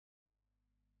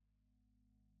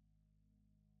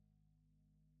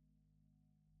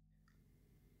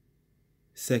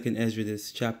2nd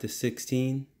Esdras chapter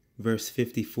 16, verse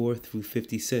 54 through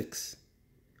 56.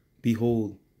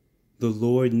 Behold, the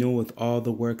Lord knoweth all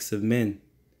the works of men,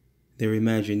 their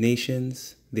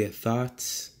imaginations, their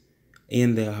thoughts,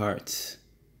 and their hearts,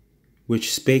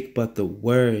 which spake but the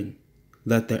word,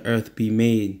 let the earth be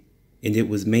made, and it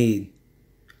was made.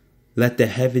 Let the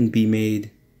heaven be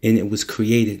made, and it was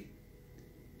created.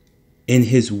 In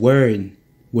his word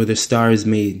were the stars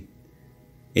made,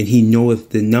 and he knoweth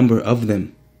the number of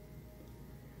them.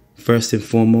 First and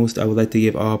foremost, I would like to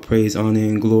give all praise, honor,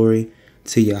 and glory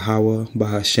to Yahweh,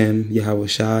 Bahashem, Yahweh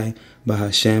Shai,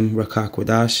 Bahashem,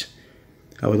 Rakakwadash.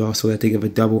 I would also like to give a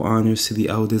double honors to the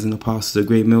elders and apostles of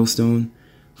Great Millstone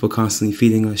for constantly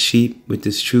feeding us sheep with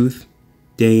this truth,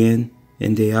 day in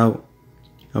and day out.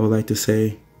 I would like to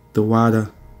say, the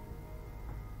water.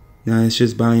 Now it's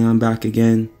just buying on back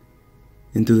again,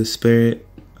 and through the Spirit,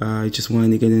 I just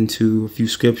wanted to get into a few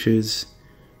scriptures,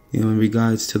 in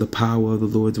regards to the power of the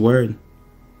Lord's word.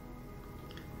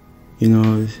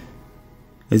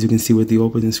 As you can see with the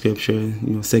opening scripture,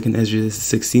 2nd Esdras,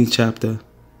 16th chapter,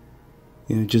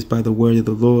 just by the word of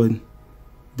the Lord,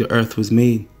 the earth was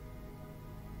made.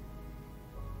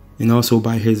 And also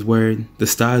by his word, the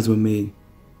stars were made.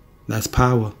 That's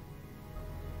power.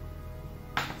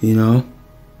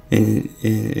 And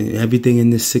everything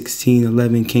in this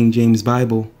 1611 King James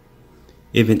Bible,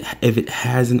 if it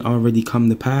hasn't already come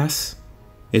to pass,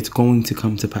 it's going to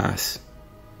come to pass.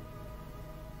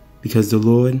 Because the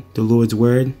Lord's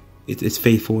word, it's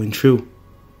faithful and true.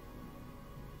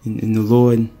 And the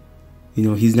Lord,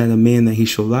 he's not a man that he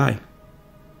shall lie,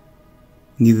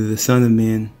 neither the son of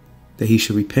man that he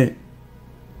should repent.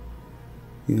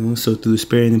 So through the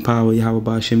Spirit and power of Yahweh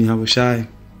Ba'ashem, Yahweh Shai,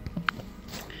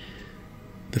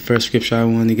 the first scripture I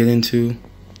wanted to get into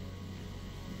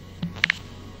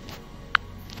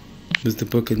was the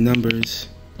book of Numbers,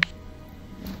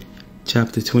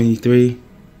 chapter 23,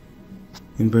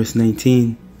 and verse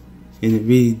 19, and it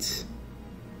reads,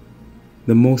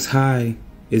 "The Most High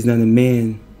is not a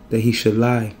man that he should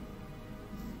lie,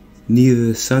 neither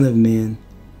the son of man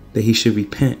that he should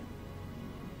repent.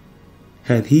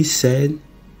 Had he said,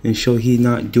 and shall he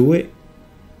not do it?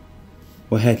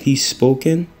 Or had he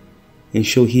spoken, and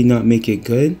shall he not make it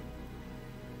good?"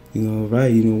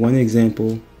 One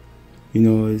example,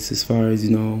 is as far as,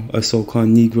 us so-called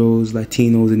Negroes,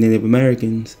 Latinos, and Native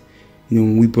Americans,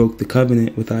 when we broke the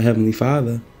covenant with our Heavenly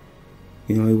Father,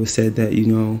 it was said that,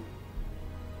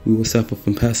 we will suffer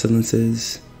from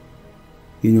pestilences,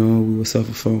 we will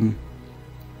suffer from,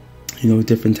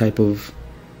 different type of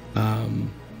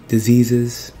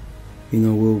diseases,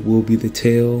 we'll be the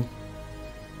tail,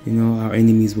 our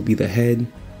enemies will be the head,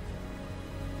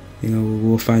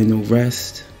 we'll find no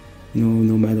rest,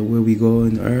 no matter where we go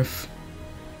on earth,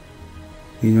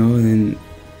 and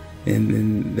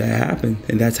that happened,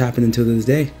 and that's happened until this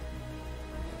day.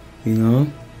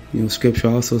 Scripture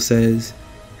also says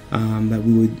that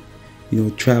we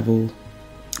would, travel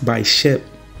by ship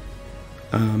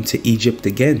to Egypt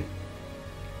again.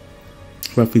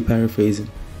 Roughly paraphrasing,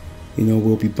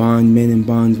 we'll be bondmen and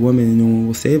bondswomen, and no one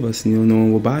will save us, no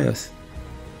one will buy us.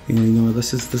 Let's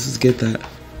just get that.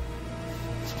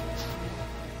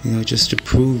 Just to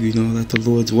prove, that the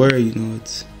Lord's word,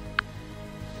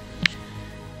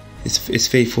 it's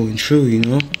faithful and true,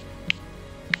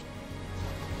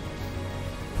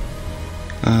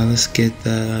 Let's get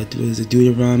that. What is it?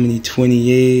 Deuteronomy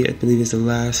 28, I believe is the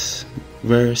last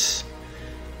verse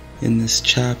in this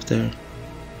chapter.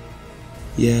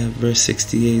 Yeah, verse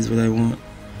 68 is what I want.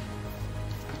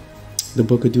 The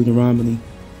book of Deuteronomy,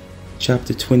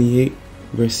 chapter 28,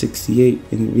 verse 68,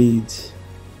 and it reads,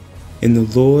 "And the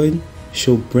Lord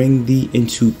shall bring thee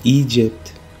into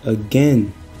Egypt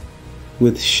again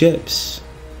with ships."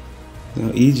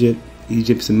 Now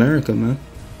Egypt's America, man.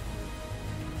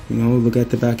 Look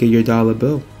at the back of your dollar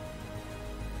bill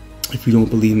if you don't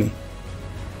believe me.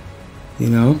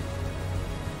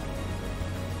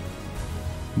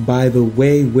 "By the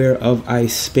way whereof I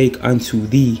spake unto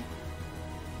thee,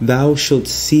 thou shalt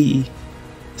see,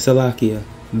 Salakia,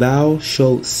 thou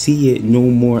shalt see it no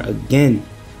more again.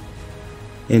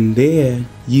 And there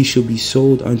ye shall be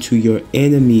sold unto your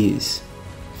enemies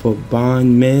for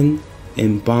bondmen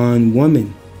and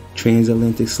bondwomen,"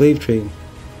 transatlantic slave trade.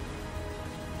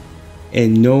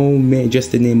 "And no man,"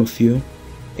 just to name a few,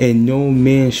 "and no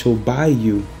man shall buy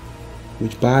you,"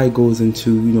 which buy goes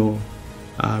into,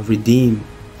 redeem,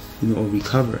 or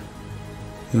recover.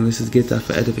 Let's just get that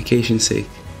for edification's sake.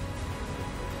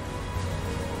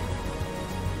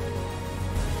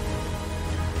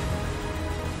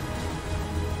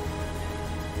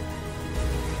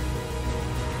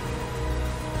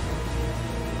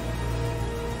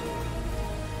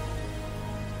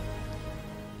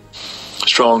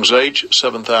 Strong's H,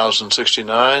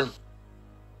 7069.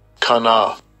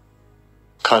 Kana.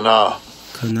 Kana.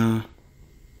 Kana.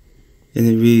 And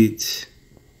it reads,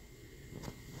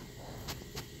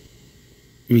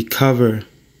 recover,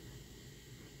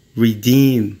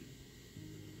 redeem.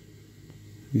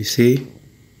 You see?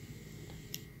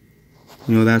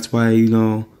 That's why,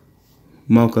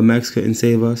 Malcolm X couldn't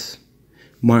save us.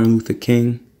 Martin Luther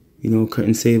King,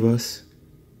 couldn't save us.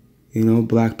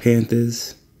 Black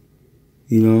Panthers,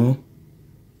 and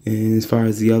as far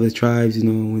as the other tribes,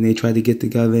 when they try to get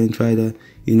together and try to,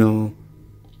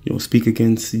 speak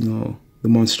against, the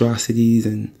monstrosities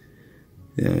and,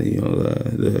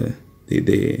 the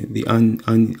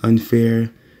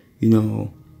unfair,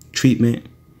 treatment,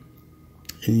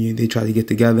 and they try to get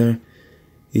together,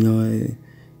 and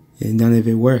none of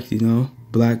it worked,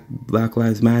 Black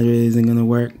Lives Matter isn't gonna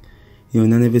work.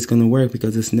 None of it's gonna work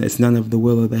because it's none of the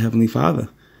will of the Heavenly Father.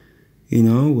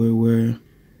 We're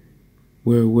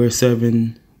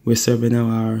serving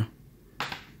out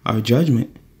our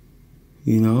judgment.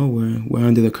 We're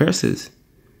under the curses.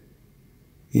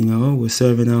 We're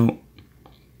serving out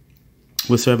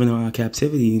our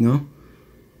captivity.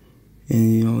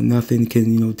 And nothing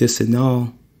can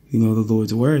disannul the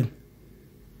Lord's word.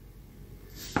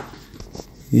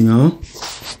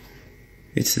 It's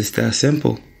just that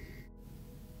simple.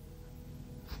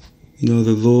 The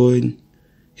Lord,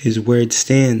 His word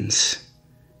stands.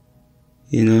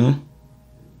 We're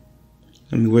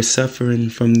suffering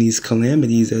from these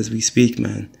calamities as we speak,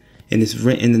 man. And it's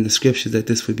written in the scriptures that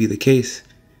this would be the case.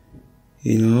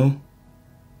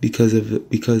 Because of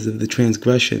the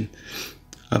transgression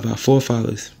of our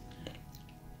forefathers.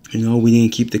 We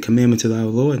didn't keep the commandments of our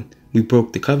Lord. We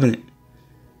broke the covenant.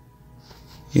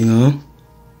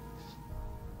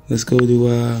 Let's go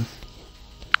to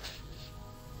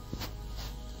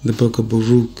the book of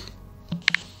Baruch.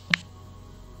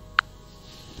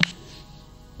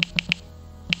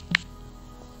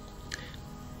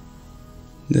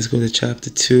 Let's go to chapter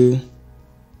 2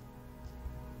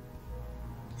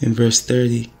 and verse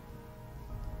 30.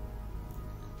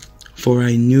 For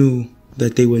I knew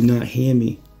that they would not hear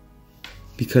me,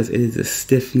 because it is a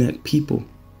stiff-necked people.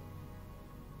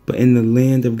 But in the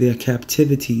land of their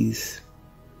captivities,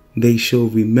 they shall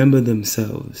remember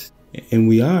themselves. And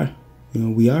we are,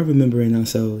 we are remembering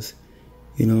ourselves.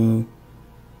 The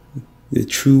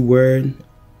true word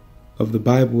of the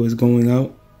Bible is going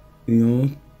out,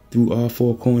 through all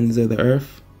four corners of the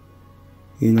earth,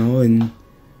 and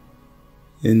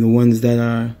the ones that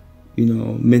are,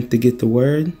 meant to get the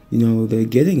word, they're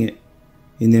getting it,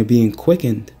 and they're being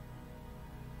quickened,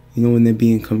 and they're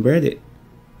being converted,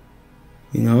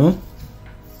 we're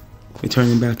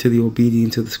turning back to the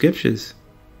obedience of the scriptures,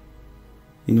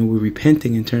 we're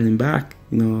repenting and turning back,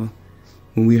 when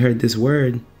we heard this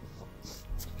word,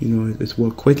 it's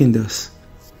what quickened us.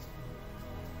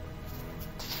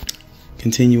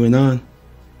 Continuing on.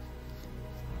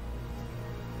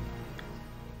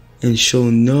 And shall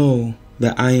know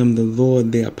that I am the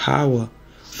Lord their power,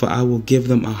 for I will give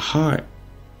them a heart,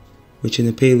 which in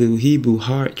the Paleo Hebrew,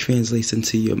 heart translates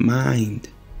into your mind.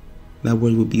 That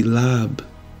word would be lab.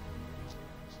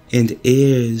 And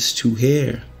ears to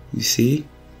hear. You see?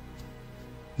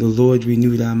 The Lord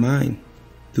renewed our mind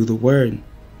through the word.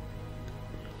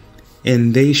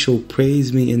 And they shall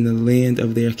praise me in the land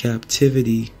of their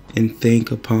captivity and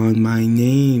think upon my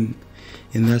name.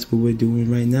 And that's what we're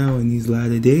doing right now in these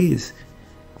latter days.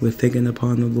 We're thinking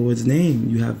upon the Lord's name.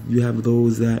 You have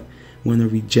those that want to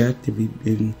reject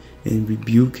and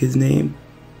rebuke His name.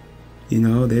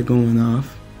 They're going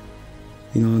off.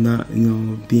 Not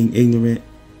being ignorant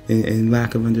and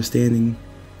lack of understanding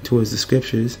towards the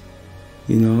scriptures.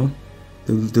 The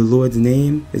Lord's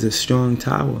name is a strong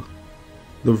tower.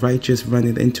 The righteous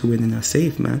runneth into it and are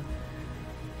safe, man.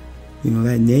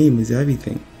 That name is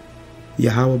everything.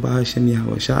 Yahweh Bahashem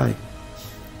Yahweh Shai.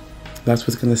 That's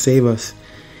what's going to save us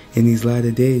in these latter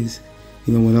days.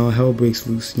 When all hell breaks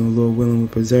loose, Lord willing, we're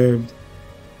preserved.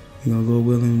 Lord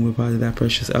willing, we're part of that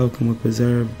precious elk and we're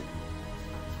preserved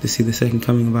to see the second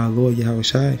coming of our Lord Yahweh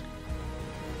Shai.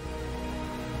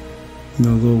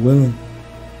 Lord willing.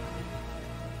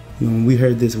 When we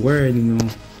heard this word, and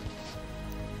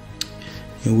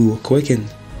we were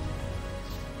quickened.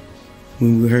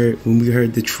 When we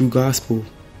heard the true gospel,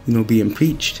 being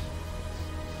preached,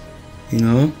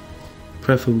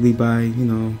 preferably by,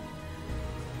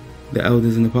 the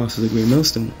elders and apostles of Great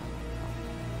Millstone.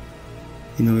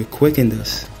 It quickened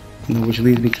us, which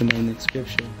leads me to my next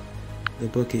scripture, the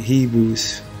book of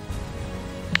Hebrews.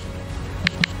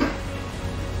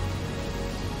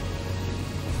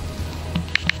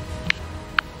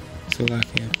 So like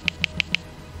here.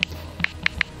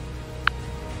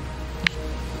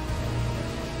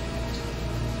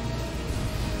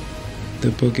 The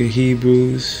book of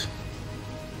Hebrews.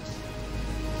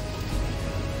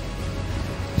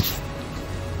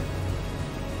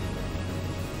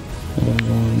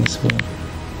 This way.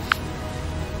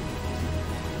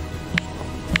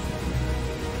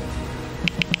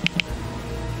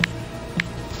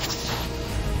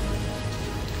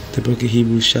 The book of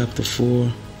Hebrews chapter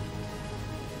 4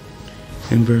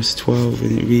 and verse 12,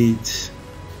 and it reads,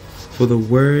 "For the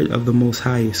word of the Most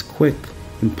High is quick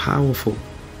and powerful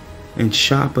and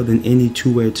sharper than any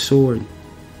two-edged sword,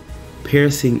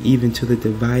 piercing even to the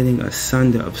dividing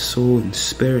asunder of soul and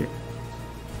spirit,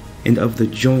 and of the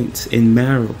joints and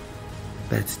marrow."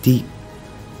 That's deep.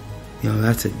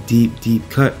 That's a deep, deep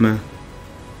cut, man.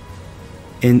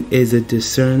 "And is a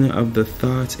discerner of the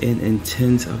thoughts and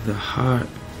intents of the heart."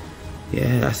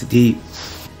 Yeah, that's deep.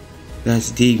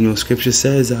 That's deep. Scripture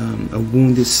says a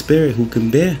wounded spirit who can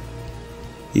bear.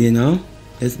 And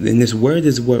this word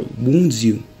is what wounds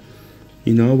you.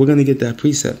 We're going to get that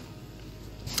precept.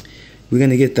 We're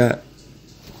going to get that.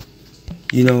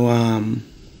 When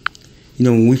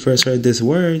we first heard this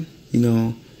word,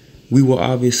 we were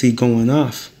obviously going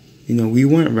off. We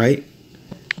weren't right.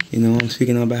 I'm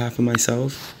speaking on behalf of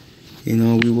myself. We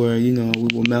were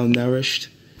malnourished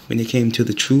when it came to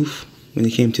the truth, when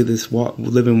it came to this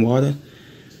living water.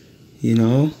 We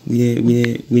didn't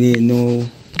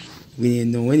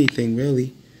know anything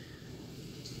really.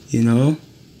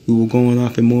 We were going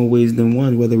off in more ways than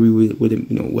one, whether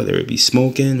whether it be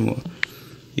smoking or,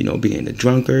 being a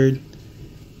drunkard,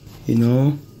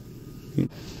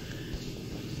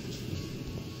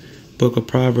 Book of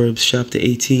Proverbs chapter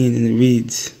 18, and it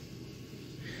reads,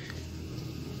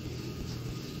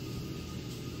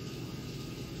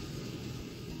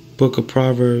 Book of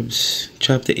Proverbs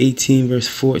chapter 18 verse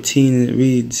 14, and it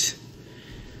reads,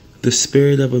 "The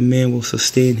spirit of a man will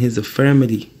sustain his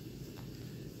infirmity,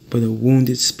 but a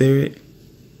wounded spirit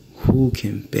who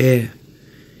can bear?"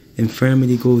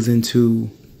 Infirmity goes into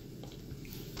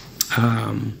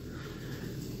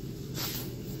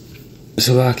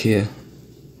Salakia.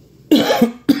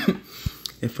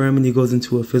 Infirmity goes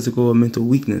into a physical or mental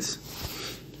weakness.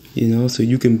 So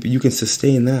you can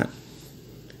sustain that.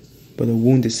 But a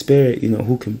wounded spirit,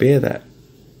 who can bear that?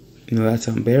 That's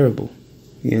unbearable.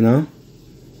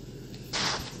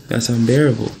 That's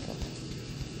unbearable.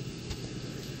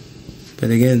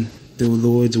 But again, the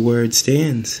Lord's word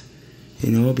stands,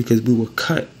 because we were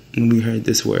cut when we heard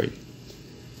this word.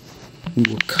 We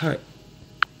were cut,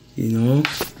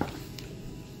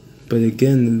 But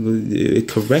again, it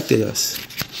corrected us.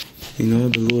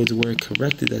 The Lord's word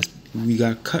corrected us. We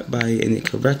got cut by it and it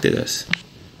corrected us.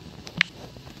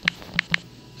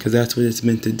 Because that's what it's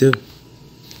meant to do.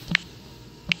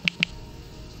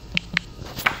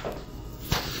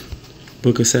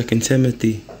 Book of 2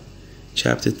 Timothy,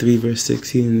 chapter 3, verse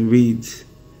 16, reads,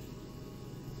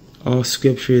 "All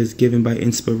scripture is given by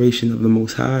inspiration of the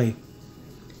Most High,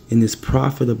 and is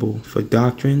profitable for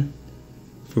doctrine,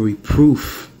 for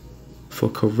reproof, for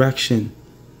correction,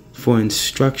 for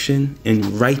instruction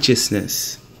in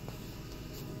righteousness,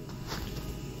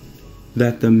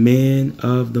 that the man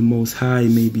of the Most High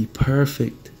may be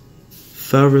perfect,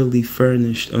 thoroughly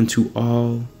furnished unto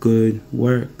all good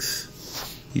works."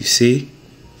 You see?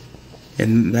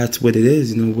 And that's what it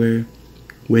is. We're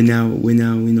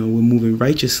moving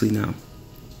righteously now.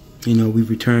 We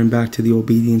return back to the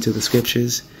obedience of the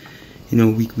scriptures.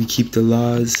 We keep the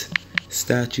laws,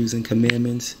 statutes, and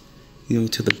commandments,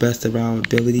 to the best of our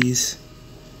abilities.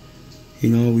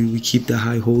 We keep the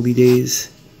high holy days.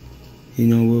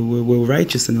 We're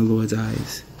righteous in the Lord's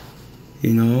eyes.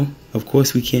 Of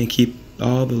course we can't keep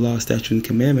all the law, statutes, and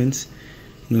commandments.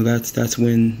 That's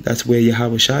where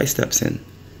Yahweh Shai steps in.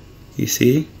 You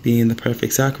see, being the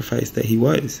perfect sacrifice that he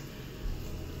was.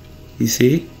 You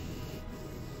see,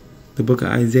 the book of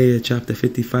Isaiah chapter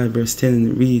 55 verse 10, and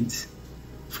it reads,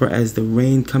 "For as the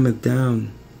rain cometh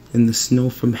down, and the snow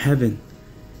from heaven,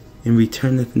 and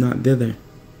returneth not thither,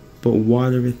 but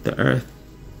watereth the earth,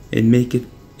 and maketh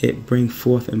it bring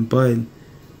forth and bud,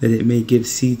 that it may give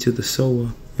seed to the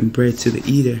sower, and bread to the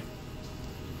eater,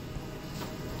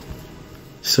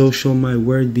 so shall my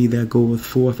word be that goeth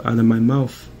forth out of my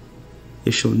mouth.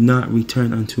 It shall not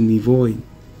return unto me void,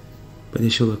 but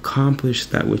it shall accomplish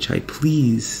that which I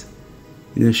please,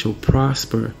 and it shall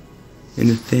prosper in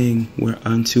the thing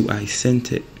whereunto I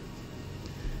sent it."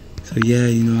 So yeah,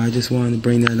 I just wanted to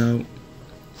bring that out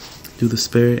through the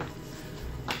Spirit.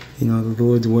 The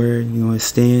Lord's word, it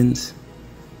stands.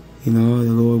 The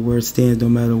Lord's word stands no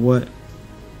matter what.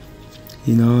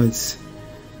 It's,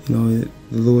 the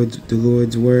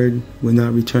Lord's word will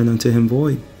not return unto him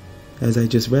void, as I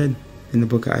just read in the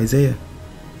book of Isaiah.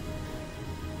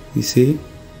 You see?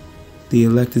 The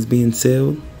elect is being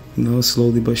sealed,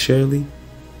 slowly but surely.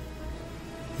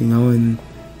 And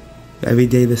every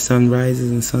day the sun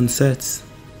rises and sun sets.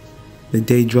 The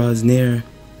day draws nearer,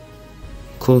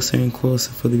 closer and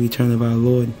closer for the return of our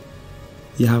Lord,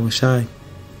 Yahweh Shai.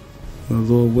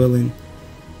 Lord willing,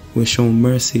 we're shown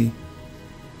mercy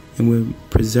and we're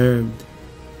preserved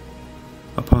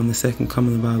upon the second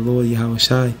coming of our Lord, Yahweh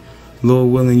Shai.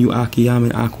 Lord willing, you Akiyam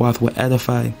and Akwath were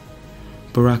edified.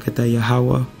 Barakatah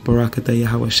Yahweh, Barakatah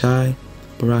Yahweh Shai,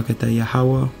 Barakatah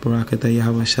Yahweh, Barakatah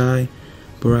Yahweh Shai,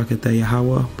 Barakatah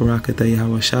Yahweh, Barakatah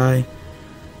Yahweh Shai,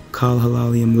 Kal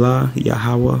Halal Yamla,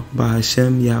 Yahweh,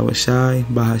 Bahashem, Yahweh Shai,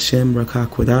 Bahashem, Rakah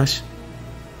Kodash.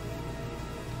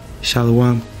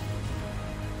 Shalom.